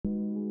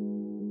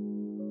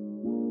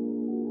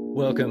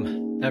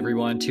Welcome,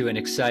 everyone, to an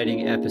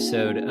exciting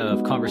episode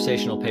of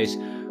Conversational Pace.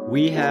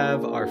 We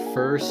have our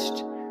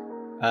first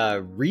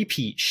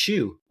repeat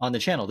shoe on the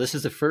channel. This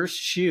is the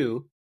first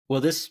shoe. Well,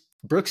 this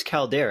Brooks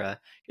Caldera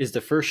is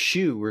the first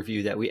shoe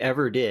review that we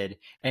ever did.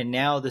 And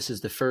now this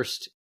is the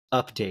first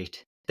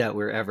update that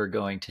we're ever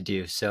going to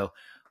do. So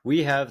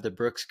we have the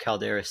Brooks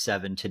Caldera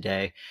 7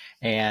 today.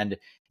 And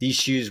these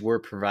shoes were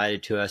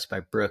provided to us by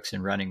Brooks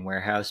and Running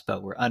Warehouse,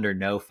 but we're under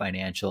no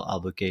financial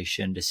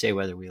obligation to say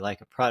whether we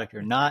like a product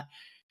or not,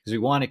 because we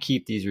want to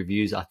keep these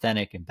reviews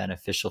authentic and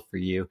beneficial for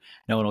you.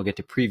 No one will get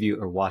to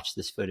preview or watch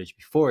this footage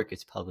before it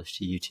gets published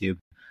to YouTube.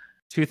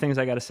 Two things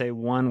I got to say.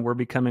 One, we're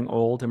becoming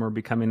old and we're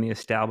becoming the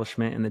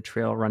establishment in the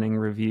trail running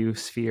review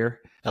sphere.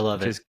 I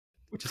love it.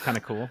 Which is kind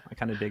of cool. I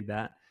kind of dig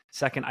that.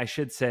 Second, I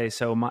should say,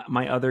 so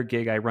my other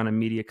gig, I run a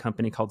media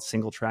company called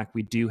Single Track.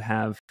 We do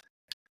have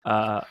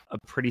a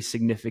pretty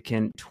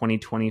significant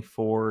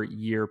 2024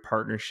 year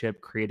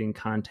partnership creating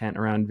content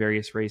around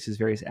various races,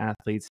 various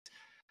athletes.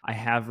 I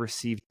have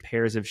received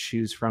pairs of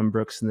shoes from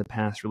Brooks in the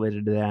past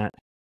related to that.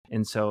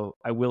 And so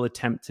I will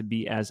attempt to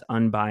be as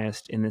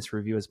unbiased in this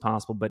review as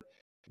possible, but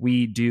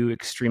we do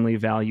extremely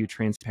value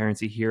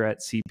transparency here at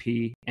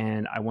CP,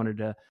 and I wanted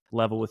to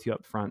level with you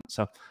up front.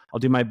 So I'll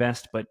do my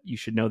best, but you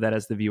should know that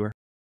as the viewer.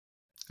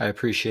 I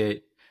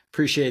appreciate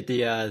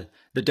the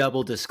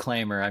double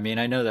disclaimer. I mean,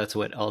 I know that's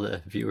what all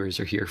the viewers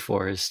are here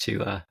for, is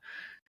to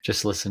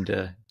just listen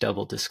to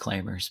double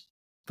disclaimers.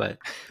 But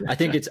I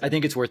think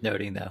it's worth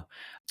noting, though.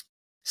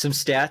 Some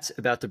stats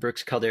about the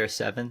Brooks Caldera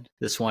 7.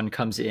 This one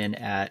comes in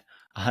at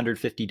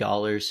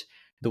 $150.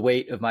 The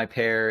weight of my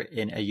pair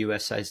in a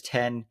US size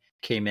 10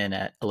 came in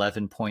at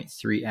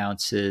 11.3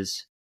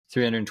 ounces,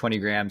 320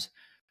 grams,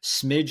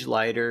 smidge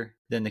lighter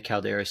than the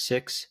Caldera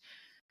 6.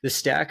 The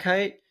stack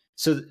height,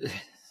 so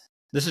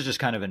this is just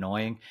kind of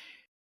annoying.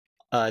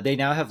 They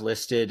now have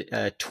listed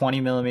a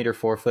 20 millimeter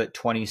forefoot,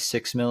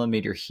 26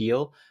 millimeter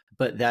heel,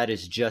 but that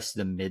is just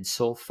the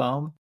midsole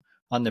foam.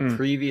 On the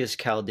previous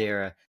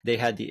Caldera, they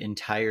had the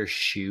entire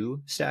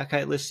shoe stack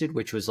height listed,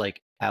 which was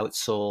like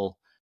outsole,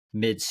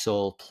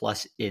 midsole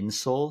plus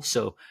insole.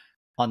 So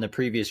on the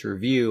previous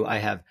review, I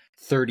have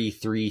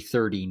 33,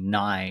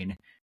 39.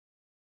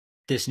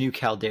 This new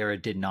Caldera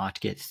did not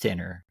get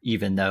thinner,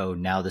 even though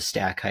now the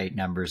stack height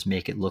numbers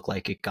make it look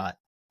like it got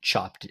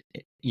chopped,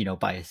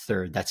 by a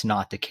third. That's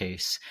not the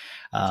case.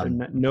 So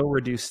no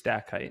reduced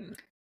stack height.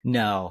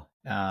 No,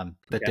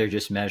 but they're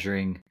just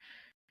measuring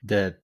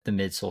the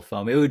midsole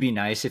foam. It would be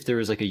nice if there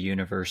was like a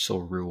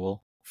universal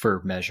rule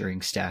for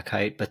measuring stack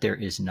height, but there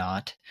is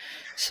not.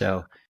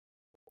 So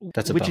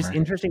that's a Which bummer. is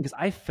interesting because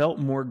I felt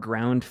more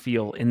ground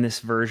feel in this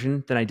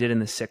version than I did in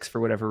the 6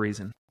 for whatever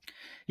reason.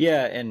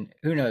 Yeah, and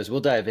who knows? We'll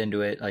dive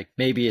into it. Like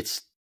maybe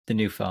it's the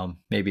new foam,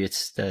 maybe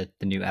it's the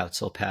new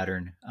outsole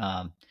pattern.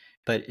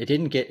 But it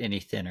didn't get any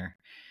thinner.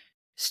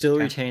 Still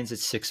retains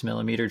its 6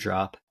 millimeter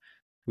drop.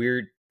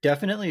 We're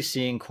definitely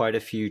seeing quite a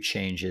few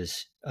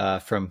changes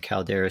from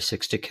Caldera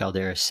 6 to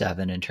Caldera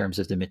 7 in terms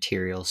of the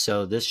material.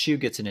 So this shoe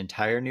gets an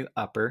entire new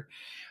upper.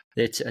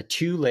 It's a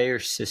 2-layer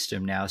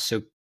system now.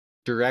 So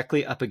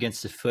directly up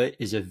against the foot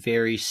is a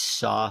very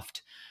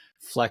soft,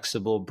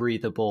 flexible,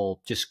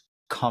 breathable, just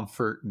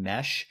comfort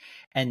mesh.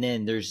 And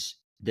then there's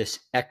this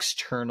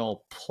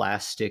external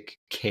plastic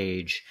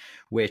cage,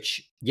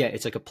 which,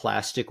 it's like a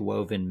plastic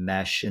woven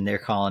mesh, and they're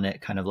calling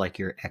it kind of like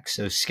your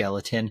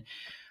exoskeleton.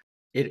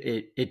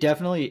 It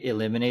definitely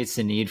eliminates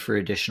the need for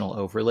additional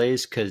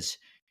overlays, because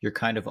you're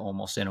kind of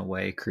almost in a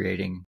way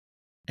creating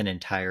an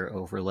entire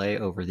overlay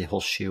over the whole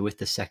shoe with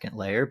the second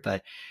layer,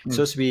 but it's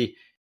supposed to be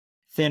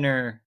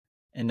thinner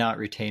and not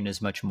retain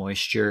as much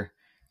moisture,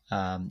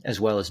 as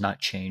well as not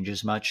change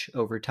as much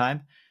over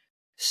time.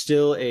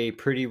 Still a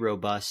pretty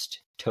robust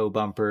toe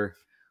bumper.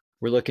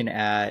 We're looking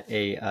at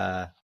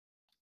a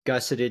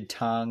gusseted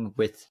tongue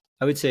with,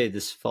 I would say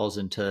this falls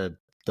into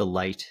the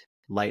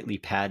lightly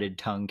padded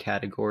tongue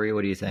category.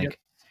 What do you think?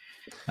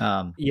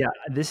 Yep.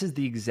 This is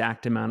the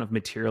exact amount of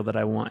material that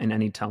I want in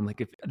any tongue.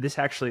 Like if this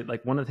actually,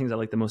 like one of the things I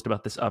like the most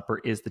about this upper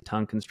is the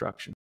tongue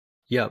construction.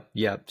 Yep.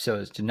 So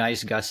it's a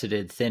nice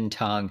gusseted, thin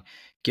tongue,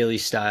 ghillie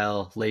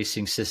style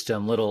lacing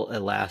system, little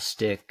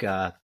elastic,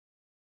 tie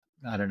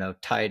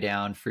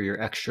down for your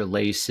extra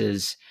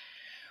laces.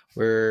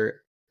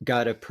 We're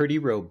got a pretty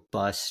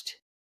robust,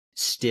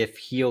 stiff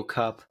heel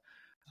cup,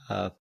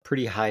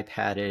 pretty high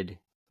padded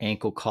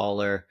ankle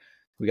collar.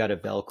 We got a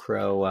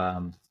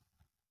Velcro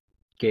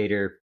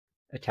gaiter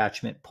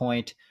attachment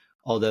point,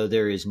 although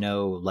there is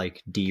no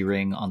like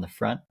D-ring on the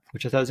front,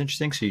 which I thought was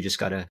interesting. So you just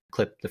got to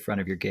clip the front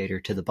of your gaiter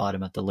to the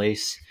bottom of the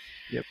lace.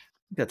 Yep.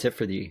 That's it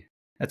for the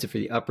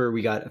upper.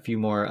 We got a few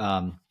more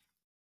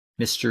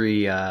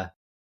mystery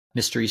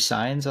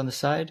signs on the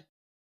side.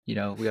 We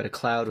got a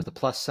cloud with a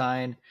plus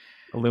sign.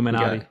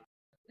 Illuminati.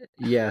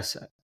 Yes.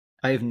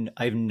 I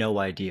have no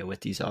idea what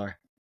these are.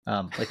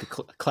 Like a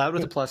cloud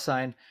with a plus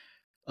sign,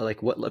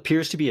 like what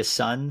appears to be a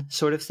sun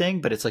sort of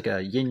thing, but it's like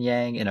a yin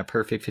yang in a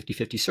perfect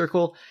 50-50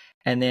 circle.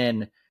 And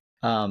then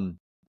like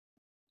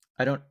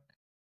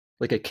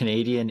a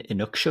Canadian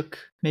Inukshuk,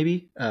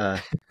 maybe.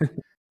 I'm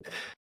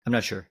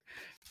not sure.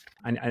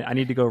 I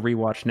need to go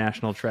rewatch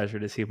National Treasure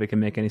to see if we can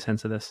make any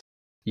sense of this.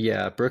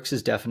 Yeah, Brooks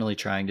is definitely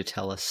trying to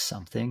tell us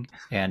something,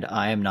 and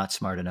I am not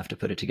smart enough to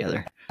put it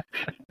together.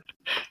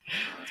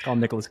 It's called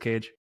Nicolas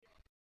Cage.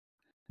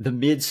 The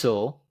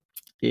midsole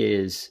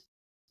is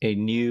a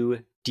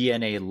new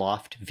DNA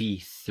Loft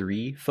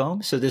V3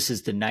 foam. So this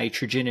is the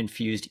nitrogen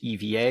infused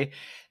EVA.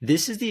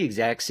 This is the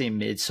exact same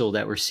midsole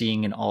that we're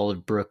seeing in all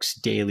of Brooks'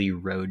 daily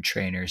road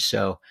trainers.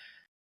 So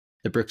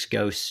the Brooks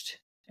Ghost,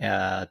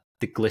 the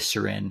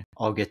Glycerin,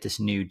 all get this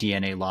new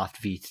DNA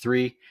Loft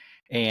V3.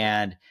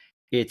 And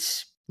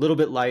it's a little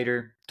bit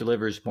lighter,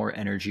 delivers more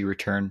energy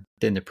return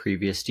than the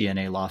previous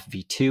DNA Loft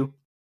V2.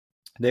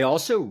 They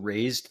also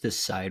raised the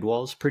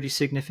sidewalls pretty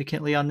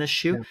significantly on this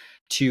shoe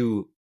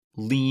to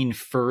lean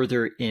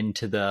further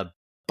into the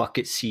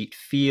bucket seat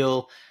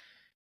feel,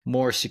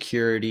 more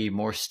security,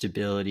 more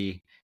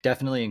stability.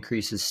 Definitely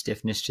increases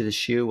stiffness to the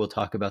shoe. We'll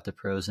talk about the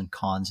pros and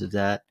cons of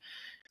that.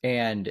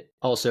 And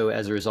also,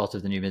 as a result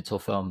of the new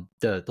midsole foam,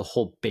 the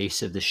whole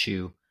base of the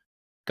shoe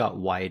got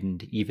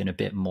widened even a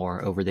bit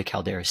more over the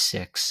Caldera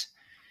 6.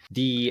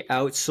 The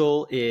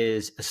outsole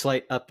is a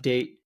slight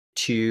update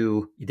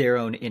to their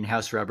own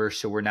in-house rubber.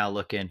 So we're now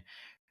looking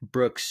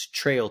Brooks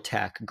Trail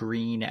Tack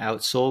green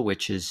outsole,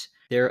 which is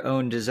their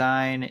own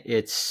design.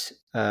 It's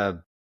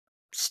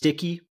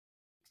sticky,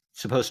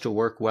 supposed to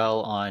work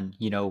well on,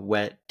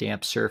 wet,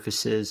 damp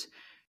surfaces.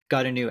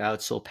 Got a new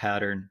outsole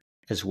pattern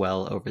as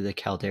well over the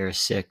Caldera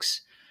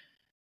 6.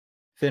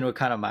 Finn, what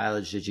kind of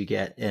mileage did you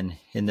get in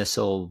this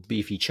old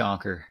beefy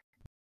chonker?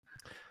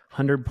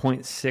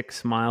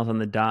 100.6 miles on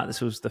the dot. This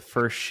was the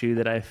first shoe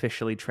that I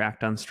officially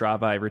tracked on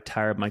Strava. I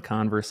retired my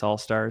Converse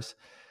All-Stars.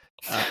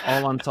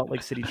 All on Salt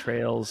Lake City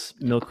trails,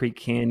 Mill Creek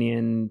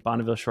Canyon,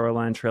 Bonneville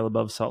Shoreline Trail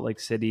above Salt Lake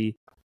City.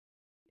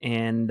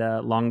 And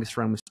longest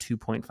run was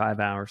 2.5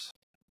 hours.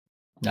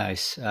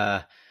 Nice.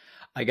 I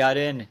got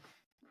in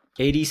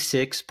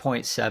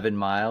 86.7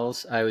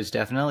 miles. I was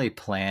definitely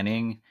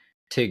planning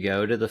to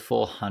go to the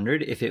full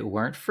 100 if it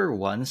weren't for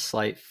one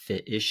slight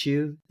fit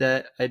issue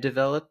that I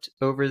developed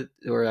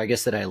or I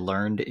guess that I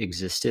learned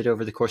existed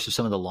over the course of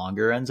some of the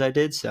longer runs I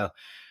did. So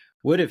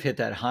would have hit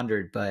that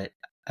 100, but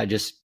I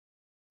just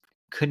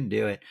couldn't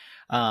do it.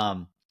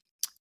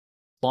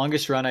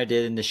 Longest run I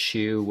did in the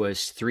shoe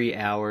was 3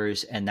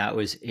 hours, and that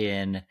was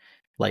in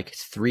like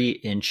 3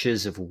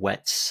 inches of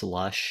wet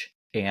slush.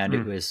 And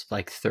it was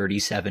like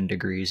 37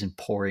 degrees and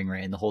pouring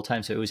rain the whole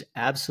time. So it was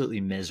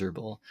absolutely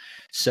miserable.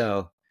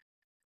 So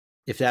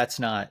if that's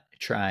not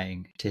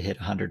trying to hit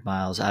 100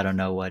 miles, I don't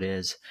know what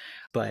is.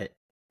 But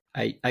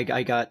I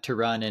got to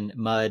run in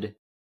mud,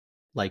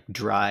 like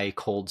dry,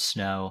 cold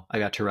snow. I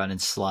got to run in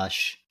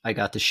slush. I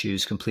got the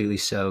shoes completely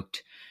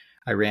soaked.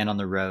 I ran on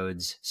the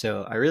roads.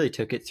 So I really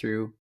took it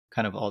through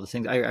kind of all the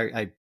things.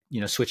 I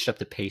switched up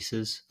the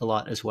paces a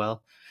lot as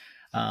well.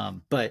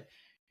 But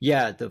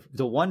yeah,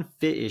 the one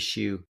fit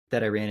issue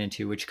that I ran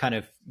into, which kind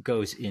of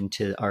goes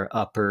into our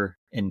upper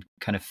and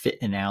kind of fit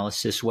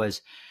analysis,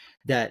 was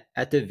that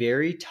at the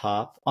very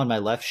top on my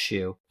left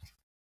shoe,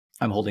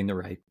 I'm holding the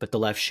right, but the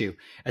left shoe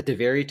at the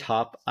very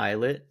top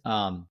eyelet,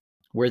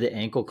 where the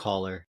ankle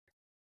collar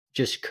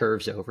just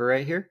curves over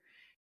right here.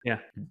 Yeah.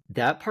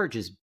 That part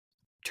just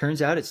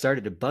turns out it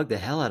started to bug the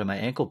hell out of my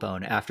ankle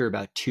bone after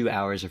about 2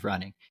 hours of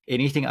running.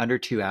 Anything under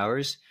 2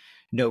 hours,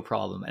 no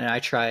problem. And I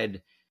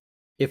tried,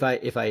 if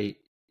I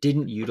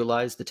didn't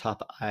utilize the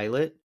top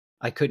eyelet,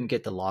 I couldn't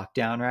get the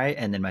lockdown right.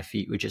 And then my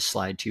feet would just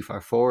slide too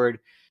far forward.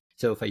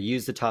 So if I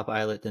used the top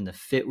eyelet, then the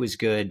fit was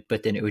good,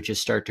 but then it would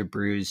just start to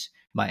bruise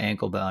my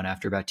ankle bone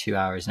after about 2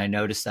 hours. And I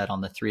noticed that on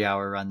the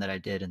 3-hour run that I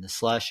did in the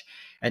slush.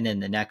 And then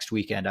the next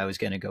weekend, I was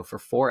going to go for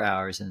 4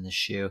 hours in the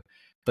shoe.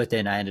 But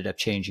then I ended up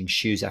changing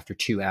shoes after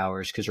 2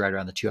 hours because right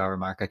around the 2-hour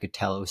mark, I could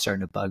tell it was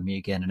starting to bug me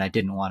again. And I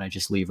didn't want to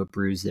just leave a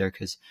bruise there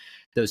because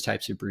those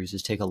types of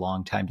bruises take a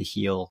long time to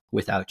heal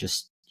without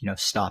just,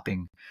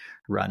 stopping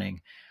running.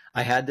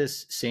 I had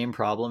this same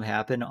problem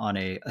happen on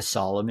a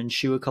Solomon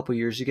shoe a couple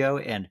years ago,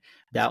 and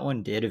that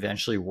one did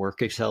eventually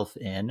work itself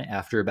in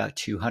after about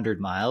 200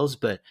 miles.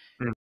 But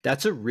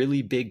that's a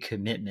really big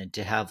commitment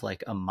to have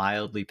like a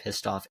mildly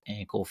pissed off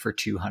ankle for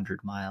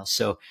 200 miles.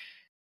 So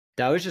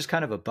that was just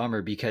kind of a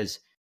bummer because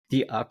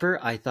the upper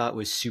I thought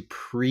was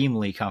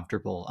supremely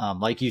comfortable.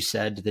 Like you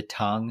said, the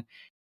tongue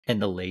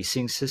and the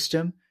lacing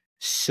system,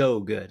 so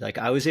good. Like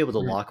I was able to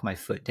lock my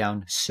foot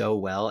down so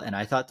well. And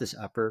I thought this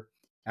upper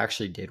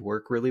actually did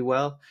work really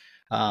well.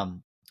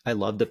 I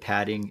love the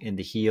padding in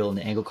the heel and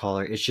the ankle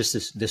collar. It's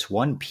just this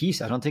one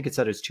piece. I don't think it's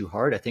that it's too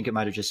hard. I think it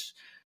might have just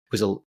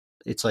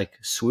it's like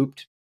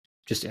swooped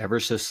just ever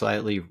so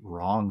slightly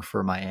wrong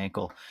for my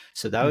ankle.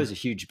 So that was a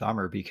huge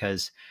bummer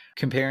because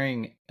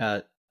comparing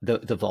the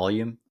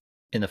volume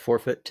in the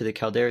forefoot to the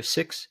Caldera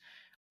 6,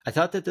 I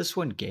thought that this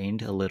one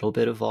gained a little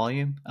bit of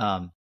volume.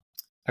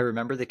 I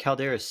remember the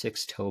Caldera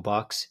 6 toe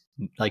box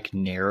like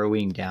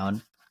narrowing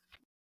down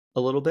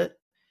a little bit.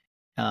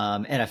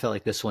 And I felt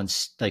like this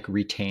one's like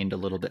retained a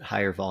little bit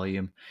higher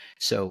volume.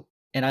 So,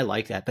 and I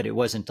like that, but it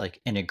wasn't like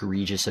an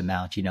egregious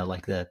amount,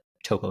 like the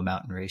Topo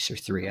Mountain Racer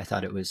 3. I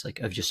thought it was like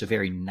of just a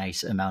very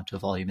nice amount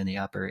of volume in the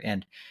upper.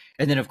 And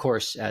then of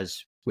course,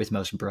 as with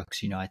most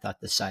Brooks, I thought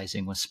the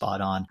sizing was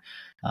spot on.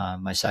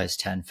 My size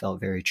 10 felt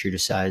very true to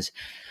size.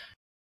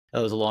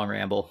 That was a long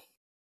ramble.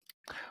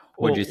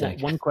 What did you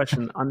think? One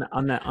question on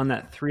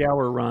that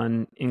 3-hour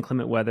run,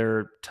 inclement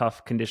weather,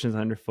 tough conditions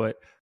underfoot.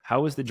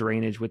 How was the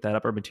drainage with that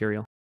upper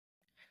material?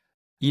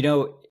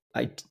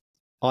 I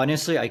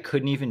honestly, I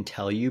couldn't even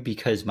tell you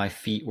because my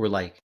feet were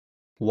like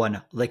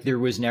there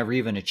was never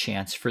even a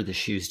chance for the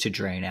shoes to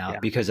drain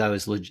out because I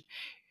was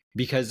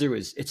because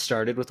it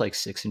started with like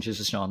 6 inches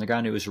of snow on the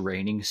ground. It was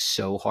raining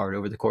so hard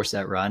over the course of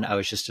that run. I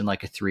was just in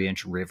like a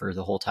 3-inch river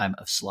the whole time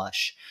of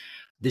slush.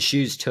 The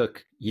shoes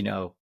took,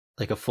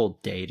 like a full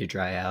day to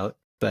dry out,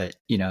 but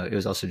it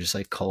was also just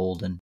like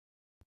cold and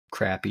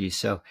crappy.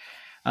 So,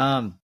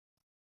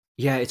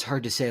 yeah, it's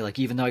hard to say. Like,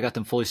 even though I got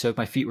them fully soaked,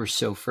 my feet were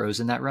so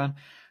frozen that run.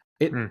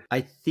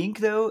 I think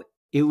though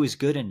it was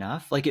good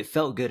enough. Like, it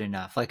felt good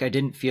enough. Like, I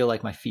didn't feel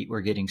like my feet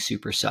were getting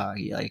super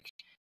soggy. Like,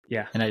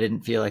 yeah, and I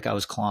didn't feel like I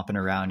was clomping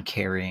around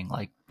carrying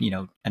like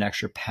an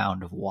extra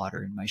pound of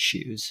water in my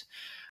shoes.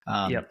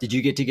 Did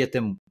you get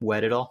them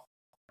wet at all?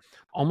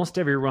 Almost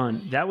every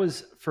run. That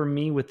was for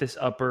me with this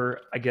upper.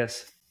 I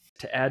guess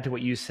to add to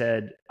what you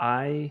said,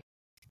 I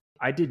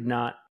did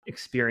not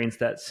experience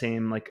that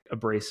same like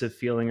abrasive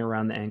feeling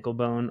around the ankle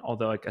bone.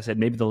 Although, like I said,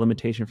 maybe the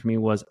limitation for me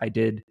was I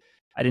didn't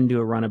do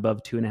a run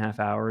above 2.5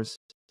 hours.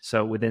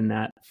 So within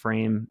that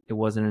frame, it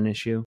wasn't an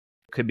issue.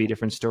 Could be a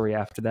different story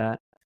after that.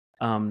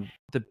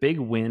 The big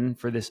win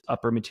for this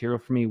upper material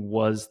for me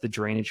was the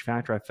drainage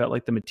factor. I felt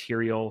like the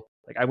material,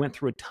 like I went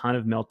through a ton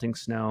of melting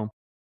snow,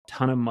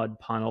 ton of mud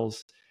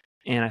puddles,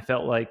 and I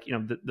felt like,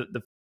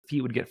 the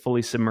feet would get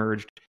fully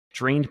submerged,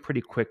 drained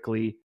pretty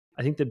quickly.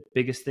 I think the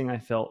biggest thing I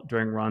felt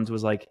during runs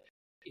was like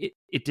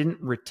it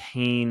didn't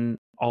retain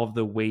all of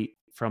the weight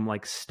from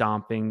like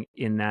stomping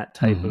in that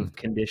type of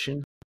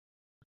condition.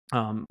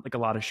 Like a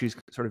lot of shoes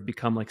sort of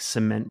become like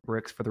cement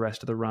bricks for the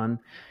rest of the run.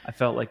 I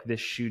felt like this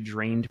shoe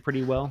drained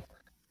pretty well.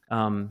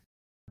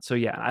 So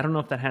yeah, I don't know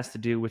if that has to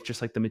do with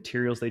just like the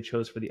materials they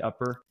chose for the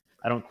upper.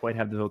 I don't quite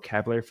have the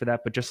vocabulary for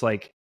that, but just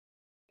like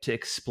to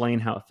explain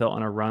how it felt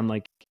on a run,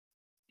 like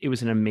it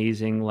was an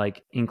amazing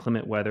like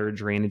inclement weather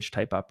drainage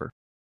type upper.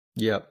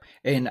 Yep.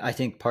 And I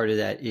think part of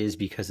that is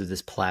because of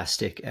this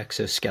plastic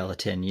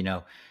exoskeleton,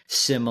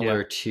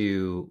 similar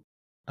to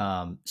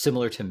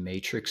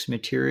matrix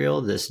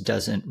material. This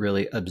doesn't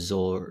really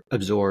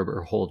absorb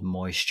or hold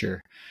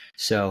moisture.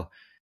 So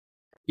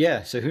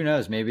yeah, so who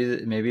knows? Maybe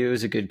it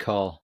was a good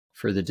call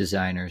for the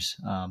designers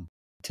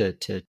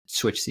to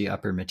switch the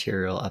upper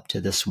material up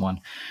to this one.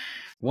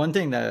 One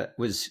thing that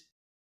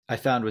I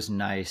found was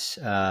nice,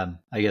 I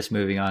guess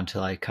moving on to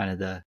like kind of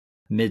the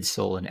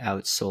midsole and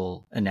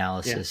outsole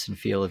analysis and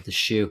feel of the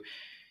shoe.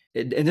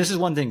 And this is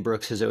one thing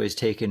Brooks has always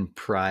taken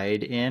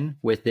pride in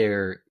with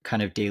their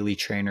kind of daily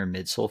trainer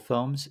midsole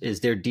foams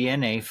is their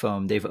DNA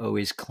foam. They've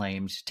always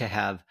claimed to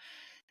have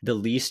the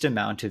least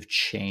amount of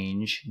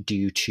change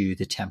due to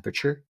the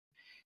temperature.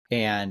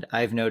 And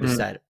I've noticed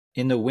that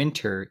in the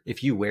winter,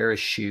 if you wear a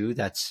shoe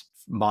that's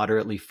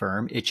moderately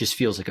firm, it just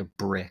feels like a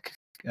brick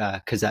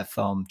because that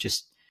foam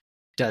just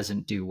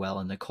doesn't do well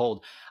in the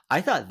cold.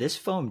 I thought this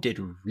foam did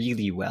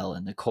really well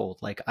in the cold.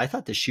 Like I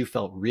thought the shoe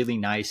felt really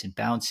nice and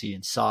bouncy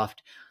and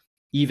soft,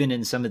 even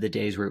in some of the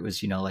days where it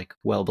was, like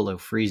well below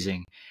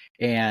freezing.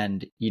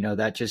 And,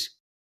 that just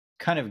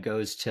kind of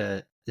goes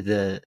to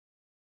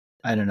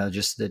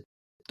just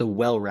the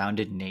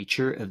well-rounded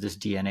nature of this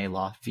DNA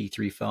Loft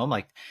V3 foam.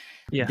 Like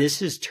this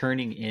has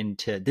turned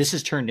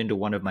into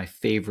one of my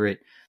favorite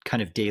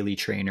kind of daily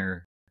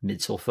trainer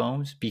midsole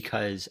foams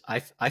because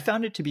I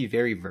found it to be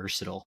very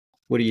versatile.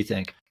 What do you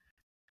think?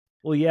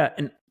 Well, yeah.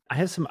 And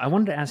I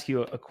wanted to ask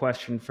you a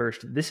question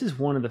first. This is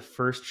one of the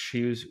first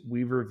shoes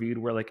we've reviewed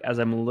where like, as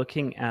I'm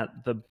looking at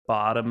the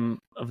bottom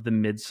of the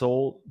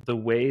midsole, the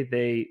way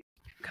they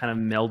kind of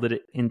melded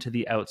it into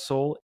the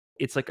outsole,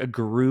 it's like a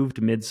grooved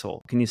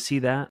midsole. Can you see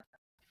that?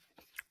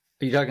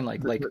 Are you talking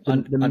like the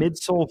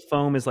midsole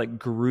foam is like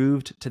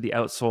grooved to the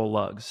outsole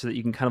lugs so that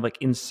you can kind of like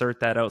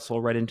insert that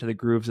outsole right into the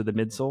grooves of the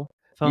midsole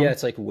foam? Yeah,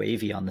 it's like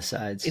wavy on the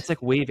sides. It's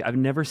like wavy. I've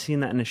never seen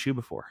that in a shoe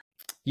before.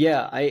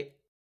 Yeah,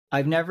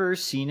 I've never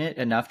seen it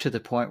enough to the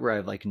point where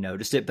I've like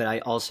noticed it, but I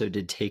also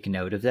did take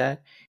note of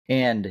that.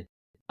 And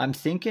I'm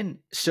thinking,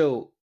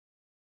 so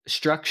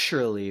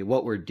structurally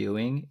what we're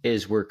doing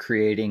is we're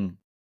creating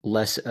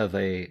less of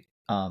a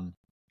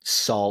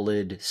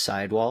solid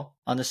sidewall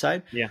on the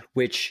side,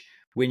 which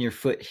when your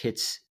foot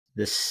hits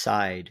the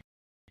side,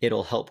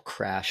 it'll help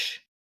crash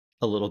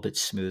a little bit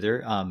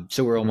smoother.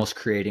 So we're almost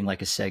creating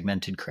like a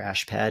segmented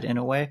crash pad in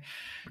a way.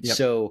 Yep.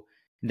 So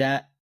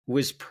that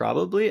was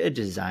probably a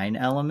design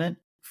element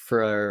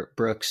for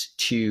Brooks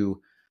to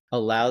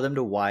allow them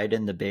to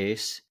widen the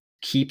base,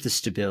 keep the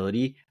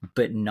stability,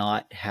 but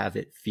not have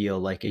it feel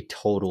like a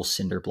total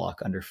cinder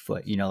block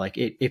underfoot. Like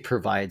it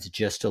provides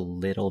just a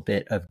little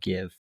bit of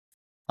give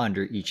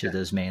under each of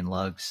those main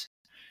lugs.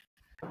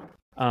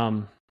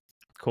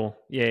 Cool.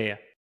 Yeah.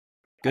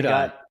 Good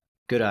eye.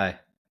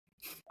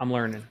 I'm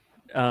learning.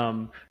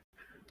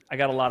 I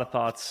got a lot of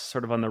thoughts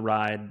sort of on the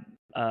ride.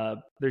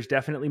 There's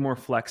definitely more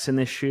flex in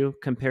this shoe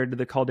compared to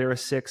the Caldera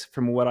 6.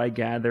 From what I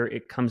gather,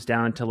 it comes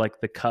down to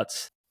like the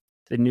cuts,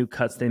 the new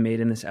cuts they made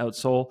in this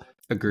outsole.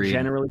 Agreed.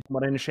 Generally, from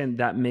what I understand,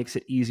 that makes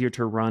it easier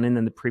to run in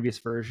than the previous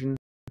version.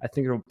 I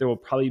think there will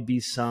probably be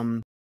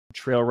some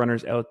trail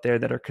runners out there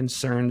that are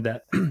concerned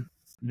that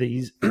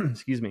these,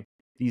 excuse me,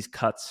 these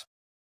cuts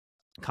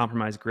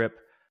compromise grip.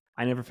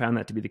 I never found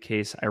that to be the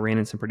case. I ran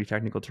in some pretty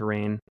technical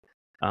terrain.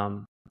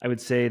 I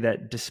would say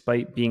that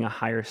despite being a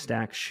higher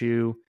stack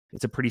shoe,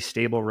 it's a pretty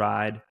stable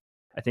ride.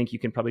 I think you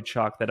can probably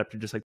chalk that up to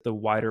just like the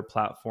wider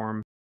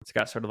platform. It's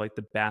got sort of like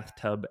the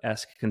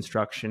bathtub-esque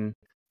construction.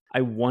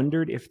 I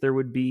wondered if there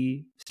would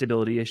be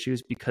stability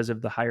issues because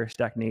of the higher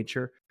stack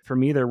nature. For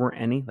me, there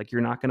weren't any. Like,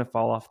 you're not going to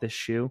fall off this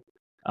shoe.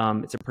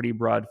 It's a pretty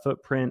broad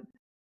footprint.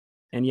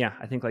 And yeah,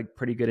 I think like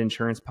pretty good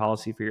insurance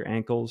policy for your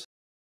ankles.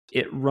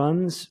 It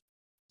runs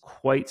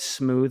quite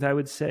smooth, I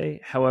would say.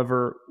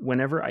 However,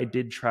 whenever I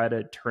did try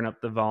to turn up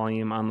the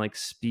volume on like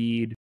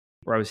speed,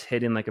 where I was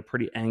hitting like a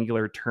pretty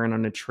angular turn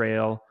on a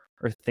trail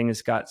or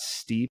things got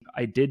steep,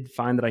 I did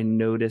find that I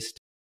noticed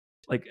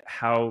like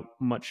how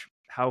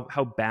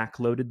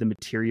backloaded the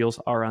materials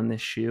are on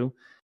this shoe.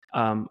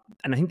 And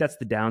I think that's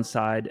the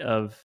downside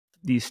of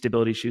these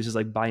stability shoes, is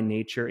like by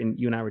nature, and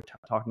you and I were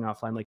talking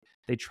offline, like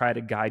they try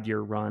to guide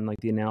your run. Like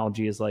the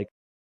analogy is like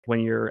when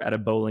you're at a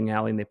bowling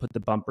alley and they put the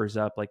bumpers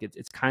up, like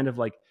it's kind of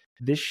like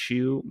this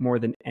shoe, more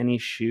than any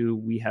shoe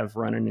we have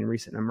run in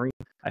recent memory,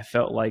 I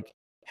felt like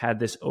had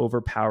this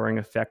overpowering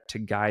effect to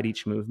guide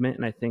each movement.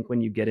 And I think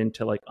when you get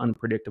into like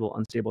unpredictable,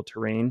 unstable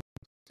terrain,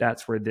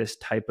 that's where this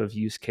type of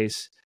use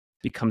case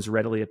becomes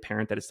readily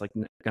apparent that it's like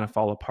going to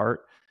fall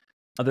apart.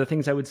 Other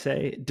things I would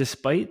say,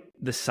 despite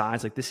the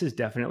size, like this is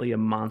definitely a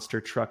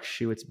monster truck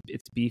shoe.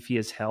 It's beefy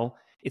as hell.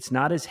 It's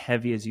not as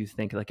heavy as you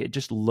think. Like it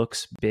just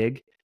looks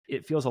big.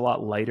 It feels a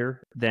lot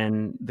lighter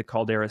than the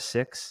Caldera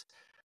 6.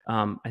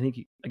 I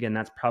think, again,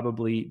 that's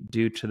probably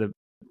due to the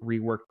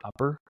reworked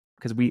upper,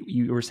 because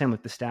you were saying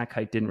like the stack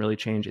height didn't really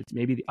change. It's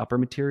maybe the upper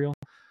material.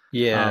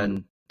 Yeah,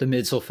 and the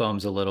midsole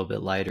foam's a little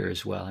bit lighter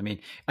as well. I mean,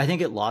 I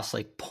think it lost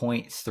like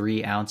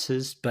 0.3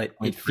 ounces, but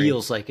it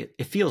feels like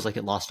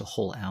it lost a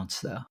whole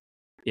ounce though.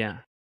 Yeah.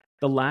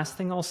 The last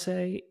thing I'll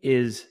say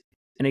is,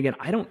 and again,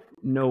 I don't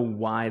know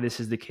why this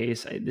is the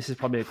case. This is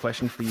probably a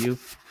question for you.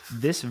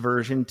 This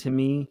version to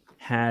me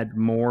had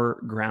more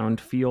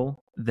ground feel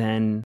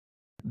than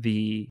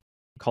the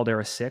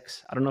Caldera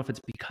 6. I don't know if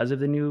it's because of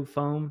the new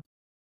foam,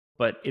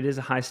 but it is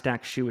a high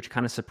stack shoe, which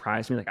kind of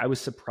surprised me. Like I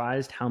was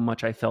surprised how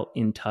much I felt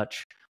in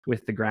touch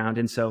with the ground.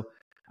 And so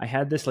I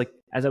had this, like,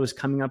 as I was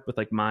coming up with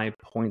like my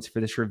points for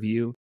this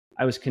review,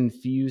 I was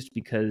confused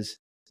because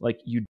like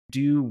you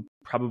do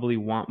probably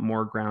want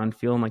more ground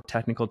feel and like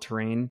technical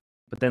terrain,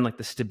 but then like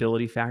the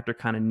stability factor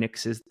kind of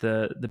nixes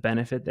the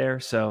benefit there.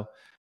 So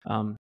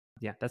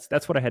yeah,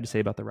 that's what I had to say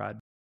about the ride.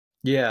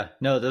 Yeah,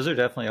 no, those are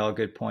definitely all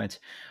good points.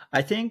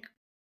 I think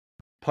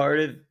part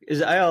of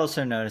is I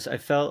also noticed I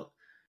felt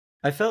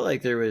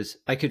like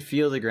I could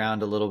feel the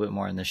ground a little bit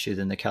more in the shoe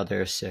than the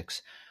Caldera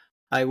 6.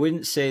 I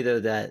wouldn't say though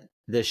that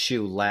this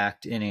shoe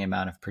lacked any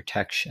amount of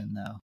protection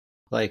though.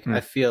 Like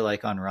I feel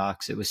like on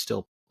rocks it was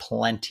still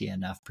plenty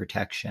enough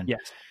protection. Yes.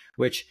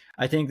 Which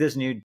I think this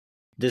new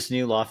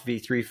Loft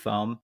V3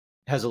 foam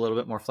has a little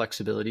bit more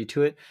flexibility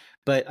to it.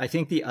 But I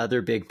think the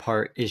other big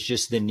part is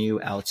just the new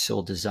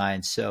outsole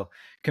design. So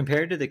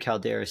compared to the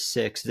Caldera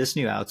 6, this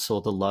new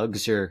outsole, the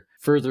lugs are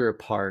further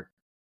apart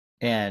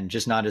and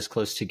just not as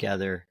close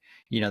together.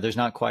 You know, there's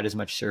not quite as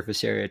much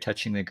surface area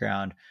touching the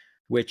ground,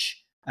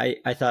 which I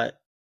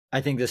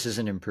think this is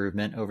an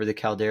improvement over the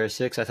Caldera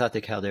 6. I thought the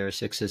Caldera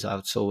 6's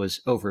outsole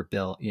was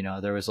overbuilt. You know,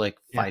 there was like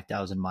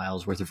 5,000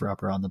 miles worth of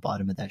rubber on the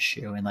bottom of that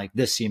shoe. And like,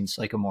 this seems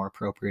like a more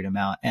appropriate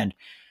amount. And,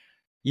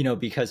 you know,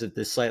 because of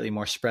the slightly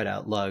more spread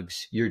out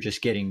lugs, you're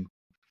just getting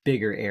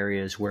bigger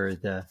areas where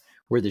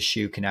the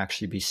shoe can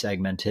actually be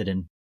segmented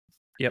and,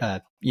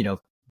 you know,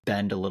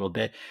 bend a little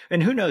bit.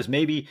 And who knows,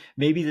 maybe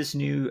this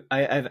new,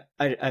 I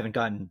haven't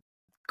gotten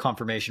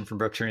confirmation from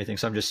Brooks or anything,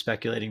 so I'm just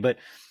speculating, but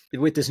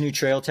with this new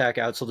Trail Tack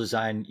outsole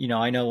design, you know,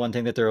 I know one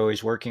thing that they're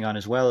always working on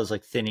as well is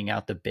like thinning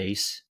out the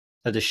base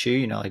of the shoe,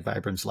 you know, like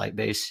Vibram's light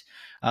base.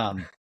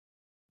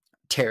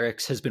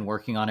 Terex has been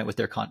working on it with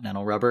their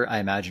Continental rubber. I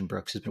imagine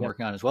Brooks has been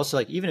working on it as well. So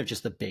like, even if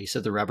just the base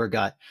of the rubber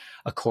got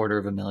 1/4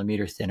 of a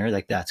millimeter thinner,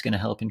 like that's going to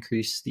help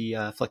increase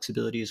the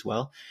flexibility as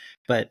well.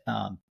 But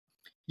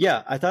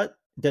yeah, I thought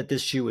that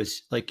this shoe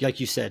was like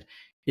you said,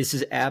 this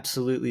is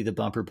absolutely the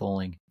bumper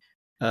bowling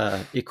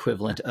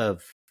equivalent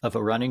of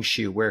a running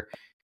shoe, where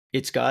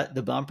it's got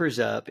the bumpers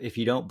up if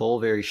you don't bowl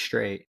very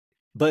straight.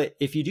 But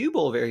if you do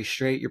bowl very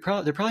straight, they're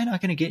probably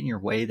not going to get in your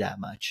way that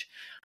much.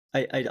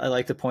 I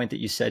like the point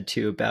that you said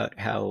too about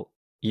how,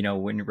 you know,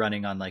 when you're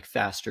running on like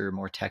faster,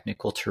 more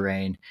technical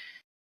terrain,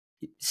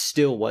 it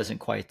still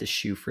wasn't quite the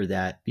shoe for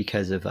that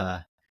because of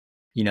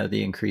you know,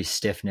 the increased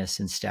stiffness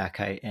and stack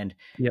height. And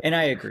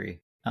I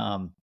agree.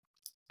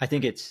 I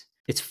think it's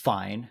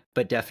fine,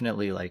 but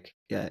definitely like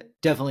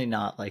definitely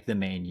not like the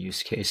main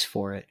use case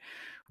for it,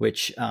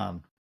 which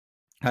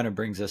kind of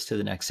brings us to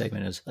the next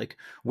segment is like,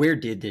 where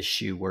did this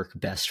shoe work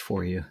best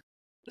for you?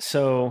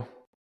 So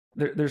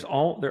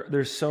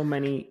there's so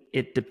many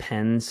it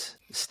depends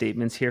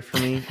statements here for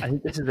me. I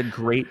think this is a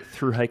great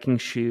through hiking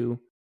shoe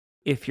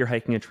if you're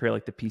hiking a trail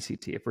like the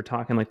PCT. If we're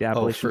talking like the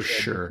Appalachian for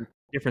Trail, sure.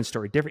 different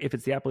story. If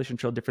it's the Appalachian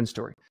Trail, different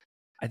story.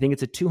 I think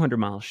it's a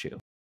 200-mile shoe,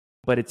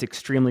 but it's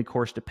extremely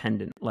course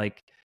dependent.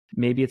 Like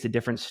maybe it's a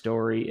different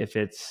story if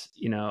it's,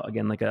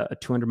 again, like a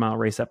 200-mile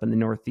race up in the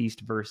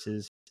Northeast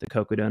versus the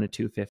Cocodona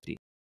 250.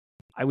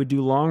 I would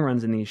do long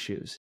runs in these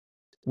shoes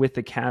with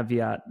the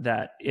caveat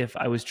that if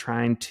I was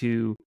trying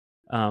to,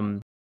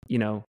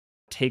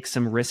 take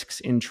some risks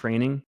in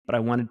training, but I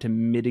wanted to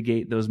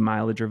mitigate those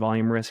mileage or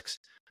volume risks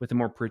with a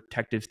more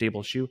protective,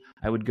 stable shoe,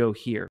 I would go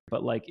here.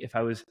 But like if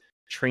I was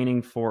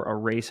training for a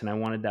race and I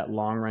wanted that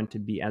long run to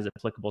be as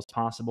applicable as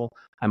possible,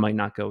 I might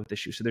not go with the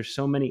shoe. So there's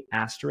so many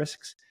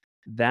asterisks.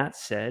 That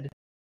said,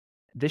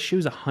 this shoe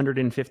is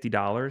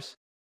 $150.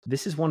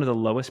 This is one of the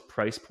lowest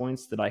price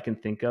points that I can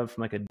think of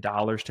from like a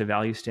dollars to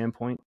value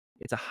standpoint.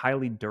 It's a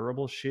highly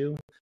durable shoe.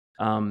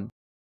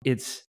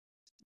 It's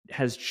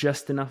has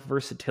just enough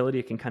versatility.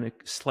 It can kind of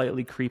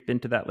slightly creep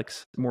into that like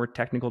more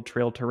technical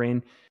trail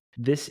terrain.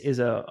 This is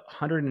a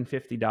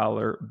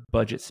 $150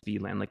 budget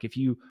Speedland. Like if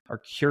you are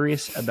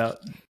curious about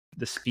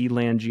the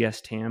Speedland GS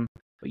Tam,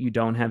 but you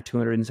don't have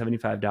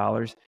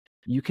 $275,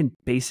 you can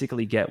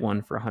basically get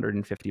one for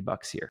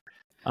 $150 here.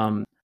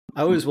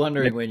 I was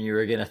wondering when you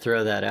were going to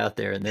throw that out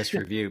there in this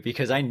review,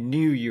 because I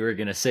knew you were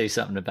going to say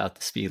something about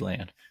the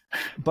Speedland.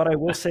 But I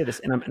will say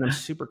this, and I'm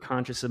super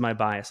conscious of my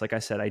bias. Like I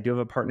said, I do have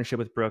a partnership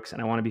with Brooks, and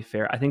I want to be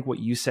fair. I think what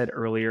you said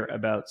earlier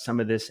about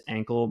some of this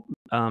ankle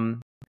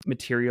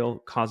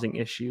material causing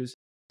issues,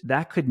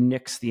 that could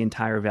nix the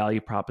entire value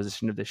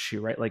proposition of this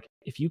shoe, right? Like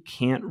if you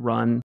can't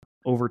run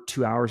over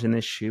 2 hours in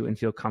this shoe and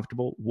feel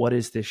comfortable, what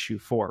is this shoe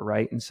for,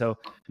 right? And so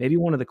maybe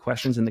one of the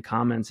questions in the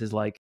comments is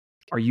like,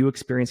 are you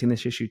experiencing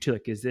this issue too?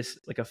 Like, is this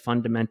like a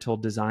fundamental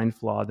design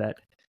flaw that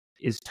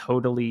is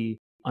totally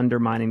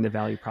undermining the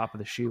value prop of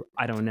the shoe?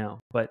 I don't know.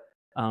 But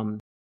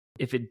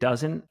if it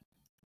doesn't,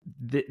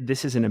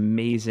 this is an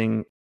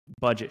amazing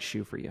budget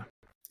shoe for you.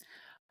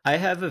 I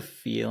have a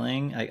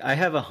feeling, I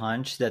have a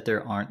hunch that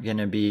there aren't going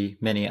to be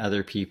many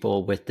other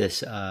people with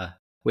this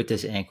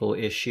ankle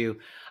issue.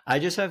 I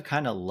just have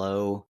kind of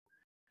low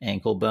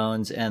ankle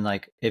bones, and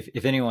like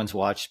if anyone's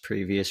watched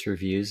previous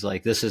reviews,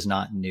 like this is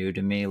not new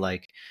to me.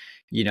 Like,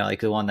 like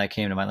the one that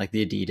came to mind, like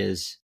the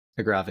Adidas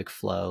Agravic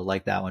Flow,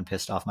 like that one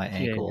pissed off my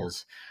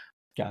ankles.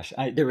 Yeah. Gosh,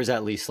 there was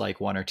at least like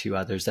one or two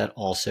others that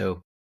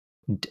also,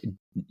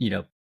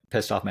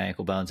 pissed off my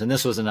ankle bones. And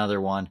this was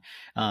another one,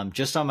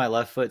 just on my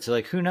left foot. So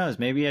like, who knows?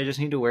 Maybe I just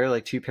need to wear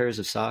like 2 pairs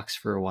of socks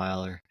for a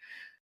while, or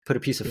put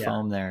a piece of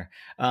foam there.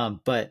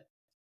 But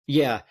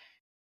yeah,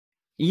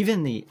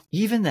 even the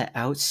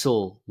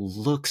outsole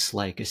looks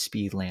like a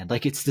Speedland.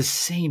 Like it's the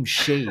same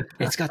shape.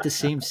 It's got the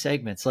same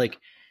segments. Like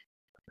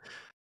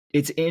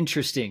it's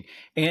interesting.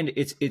 And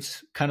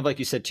it's kind of like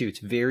you said too, it's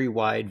very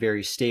wide,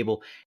 very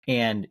stable,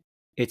 and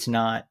it's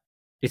not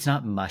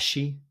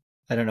mushy.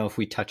 I don't know if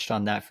we touched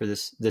on that for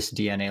this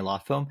DNA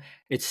Loft Foam.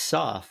 It's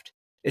soft.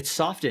 It's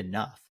soft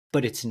enough,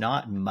 but it's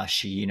not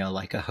mushy,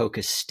 like a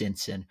Hoka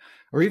Stinson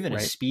or even a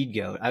Speed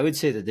Goat. I would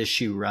say that this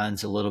shoe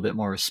runs a little bit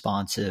more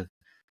responsive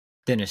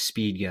than a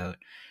Speed Goat.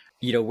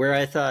 Where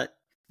I thought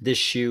this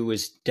shoe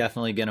was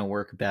definitely going to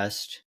work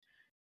best,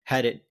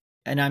 had it,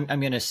 and I'm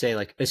going to say,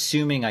 like,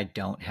 assuming I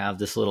don't have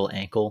this little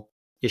ankle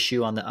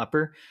issue on the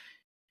upper,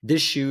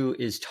 this shoe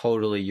is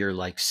totally your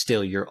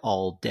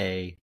all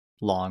day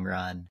long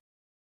run.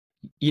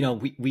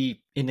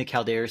 We in the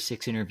Caldera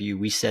 6 interview,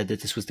 we said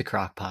that this was the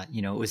crock pot.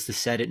 It was the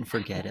set it and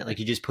forget it. Like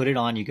you just put it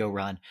on, you go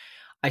run.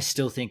 I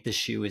still think the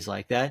shoe is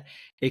like that,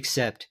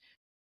 except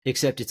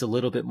it's a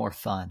little bit more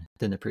fun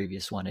than the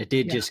previous one. It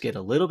did just get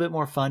a little bit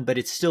more fun, but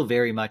it's still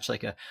very much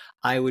like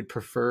I would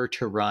prefer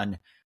to run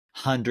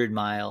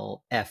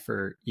 100-mile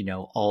effort,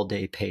 all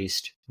day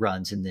paced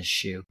runs in this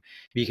shoe,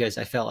 because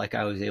I felt like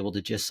I was able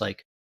to just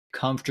like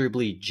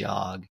comfortably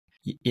jog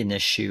in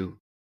this shoe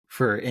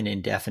for an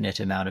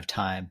indefinite amount of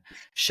time,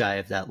 shy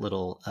of that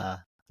little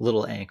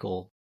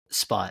ankle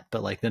spot.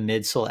 But like the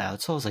midsole,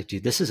 outsole, I was like,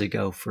 dude, this is a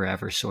go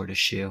forever sort of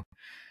shoe.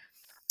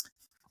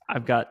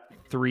 I've got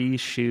 3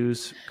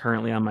 shoes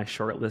currently on my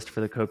short list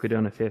for the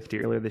Cocodona 50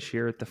 earlier this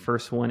year. The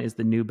first one is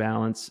the New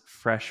Balance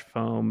Fresh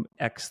Foam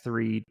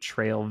X3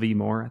 Trail V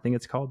More. I think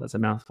it's called. That's a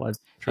mouthful.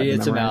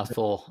 It's a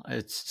mouthful.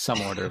 It's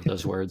some order of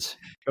those words.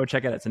 Go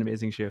check it out. It's an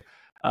amazing shoe.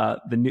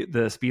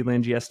 The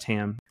Speedland GS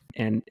Tam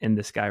and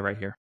this guy right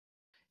here.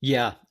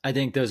 Yeah, I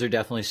think those are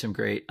definitely some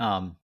great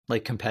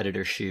like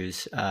competitor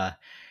shoes.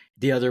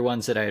 The other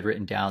ones that I had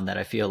written down that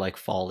I feel like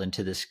fall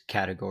into this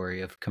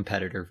category of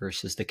competitor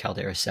versus the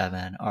Caldera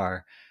 7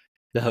 are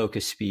the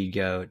Hoka Speed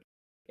Goat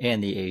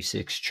and the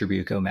Asics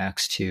Trabuco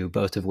Max 2,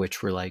 both of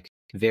which were like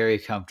very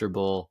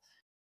comfortable,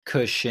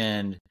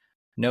 cushioned,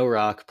 no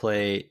rock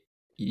plate,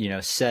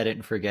 set it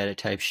and forget it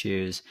type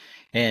shoes.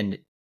 And,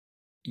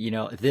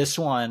 this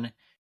one,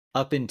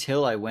 up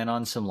until I went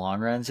on some long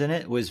runs in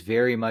it, was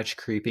very much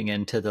creeping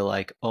into the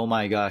like, oh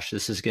my gosh,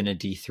 this is going to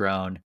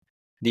dethrone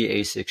the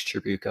Asics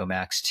Trabuco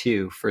Max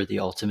 2 for the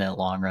ultimate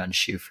long run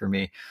shoe for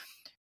me.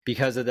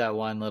 Because of that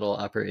one little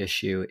upper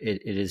issue,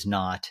 it is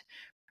not.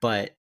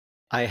 But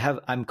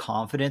I'm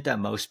confident that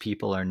most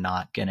people are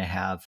not going to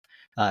have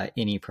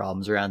any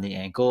problems around the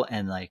ankle.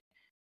 And like,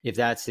 if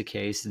that's the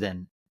case,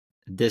 then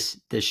this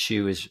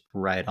shoe is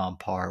right on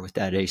par with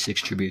that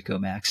Asics Trabuco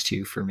Max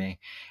 2 for me.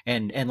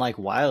 And like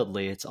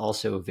wildly, it's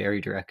also a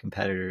very direct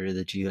competitor to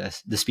the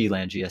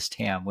Speedland GS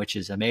Tam, which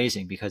is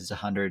amazing because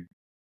it's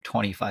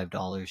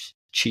 $125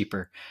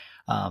 cheaper.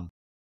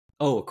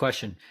 Oh, a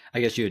question. I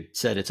guess you had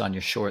said it's on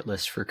your short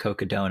list for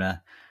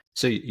Cocodona.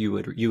 So you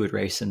would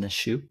race in this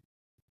shoe?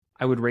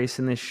 I would race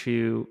in this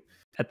shoe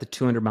at the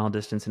 200-mile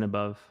distance and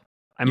above.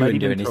 I You might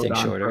wouldn't do even throw anything it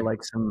on shorter? for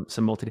like some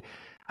multi.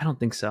 I don't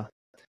think so.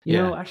 You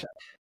Yeah. know, actually,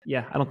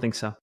 yeah, I don't think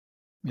so.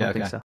 I don't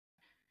think so.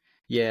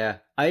 Yeah,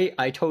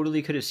 I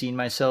totally could have seen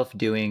myself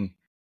doing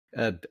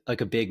a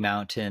big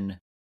mountain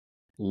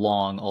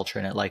long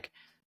alternate, like,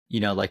 you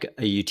know, like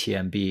a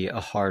UTMB, a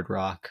hard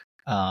rock,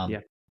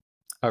 a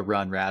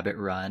run rabbit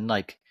run,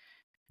 like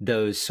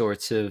those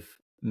sorts of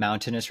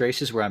mountainous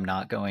races where I'm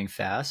not going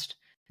fast.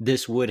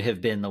 This would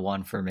have been the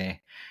one for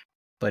me,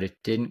 but it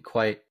didn't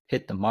quite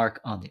hit the mark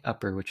on the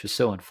upper, which was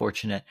so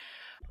unfortunate.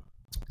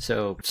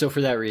 So for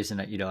that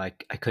reason, you know, I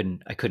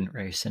couldn't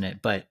race in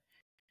it. But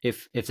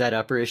if that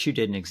upper issue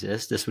didn't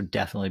exist, this would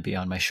definitely be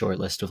on my short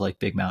list of like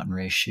big mountain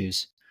race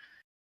shoes.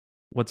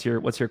 What's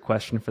your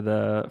question for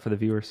the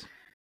viewers?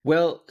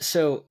 Well,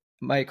 so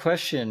my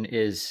question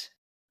is,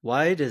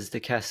 why does the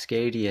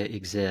Cascadia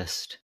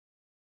exist?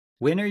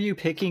 When are you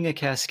picking a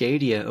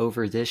Cascadia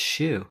over this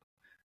shoe?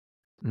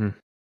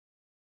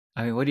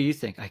 I mean, what do you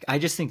think? I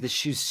just think this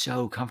shoe's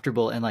so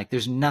comfortable, and like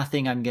there's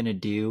nothing I'm gonna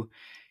do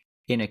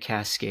in a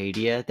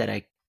Cascadia that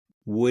I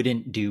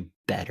wouldn't do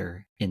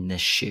better in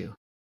this shoe.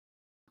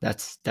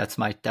 That's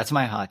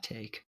my hot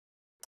take.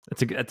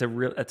 That's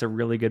a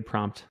really good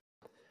prompt.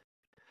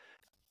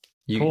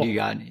 You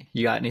got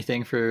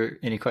anything for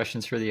any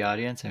questions for the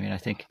audience? I mean, I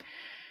think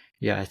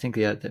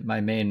that my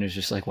main is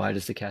just like, why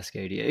does the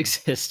Cascadia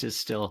exist is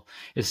still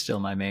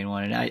my main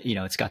one. And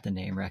it's got the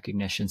name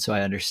recognition, so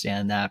I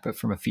understand that. But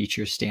from a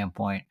feature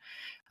standpoint,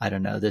 I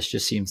don't know. This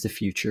just seems the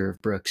future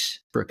of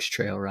Brooks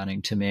trail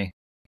running to me.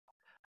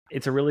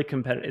 It's a really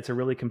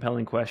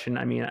compelling question.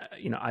 I mean,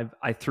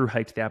 I thru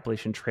hiked the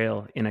Appalachian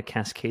Trail in a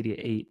Cascadia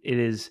 8.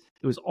 It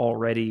was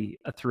already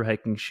a thru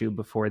hiking shoe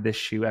before this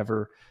shoe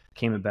ever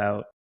came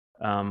about.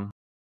 I'm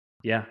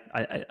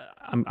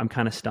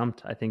kind of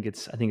stumped. I think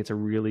it's a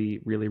really,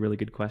 really, really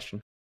good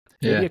question.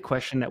 Maybe a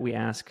question that we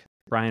ask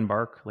Brian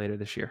Bark later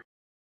this year.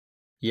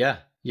 Yeah.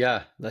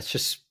 That's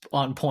just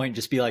on point.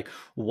 Just be like,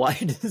 why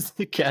does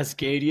the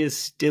Cascadia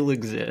still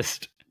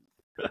exist?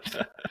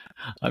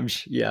 I'm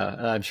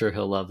sure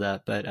he'll love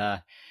that.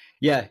 But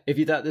if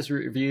you thought this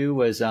review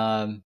was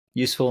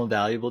useful and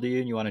valuable to you,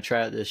 and you want to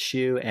try out this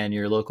shoe, and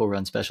your local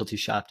run specialty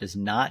shop does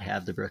not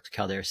have the Brooks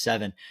Caldera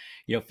 7,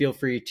 feel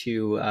free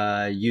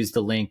to use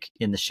the link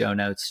in the show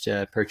notes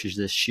to purchase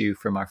this shoe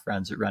from our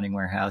friends at Running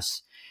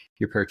Warehouse.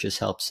 Your purchase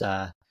helps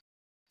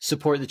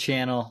support the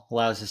channel,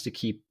 allows us to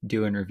keep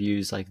doing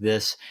reviews like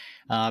this.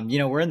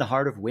 We're in the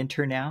heart of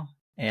winter now,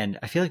 and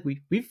I feel like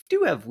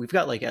we've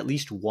got like at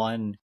least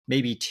one,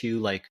 maybe two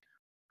like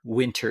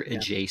winter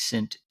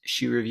adjacent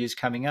shoe reviews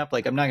coming up.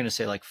 Like, I'm not going to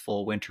say like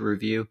full winter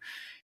review,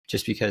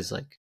 just because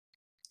like,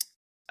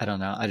 I don't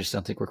know. I just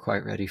don't think we're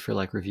quite ready for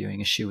like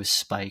reviewing a shoe with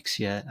spikes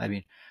yet. I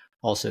mean,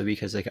 also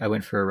because like I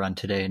went for a run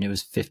today and it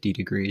was 50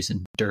 degrees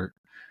and dirt,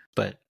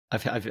 but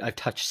I've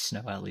touched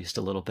snow at least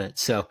a little bit.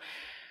 So,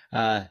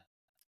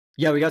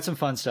 we got some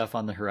fun stuff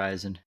on the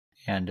horizon,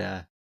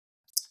 and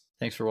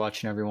thanks for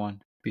watching,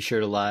 everyone. Be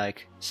sure to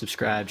like,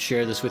 subscribe,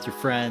 share this with your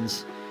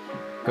friends.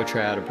 Go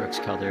try out a Brooks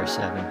Caldera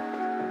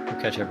 7. We'll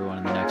catch everyone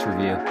in the next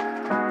review.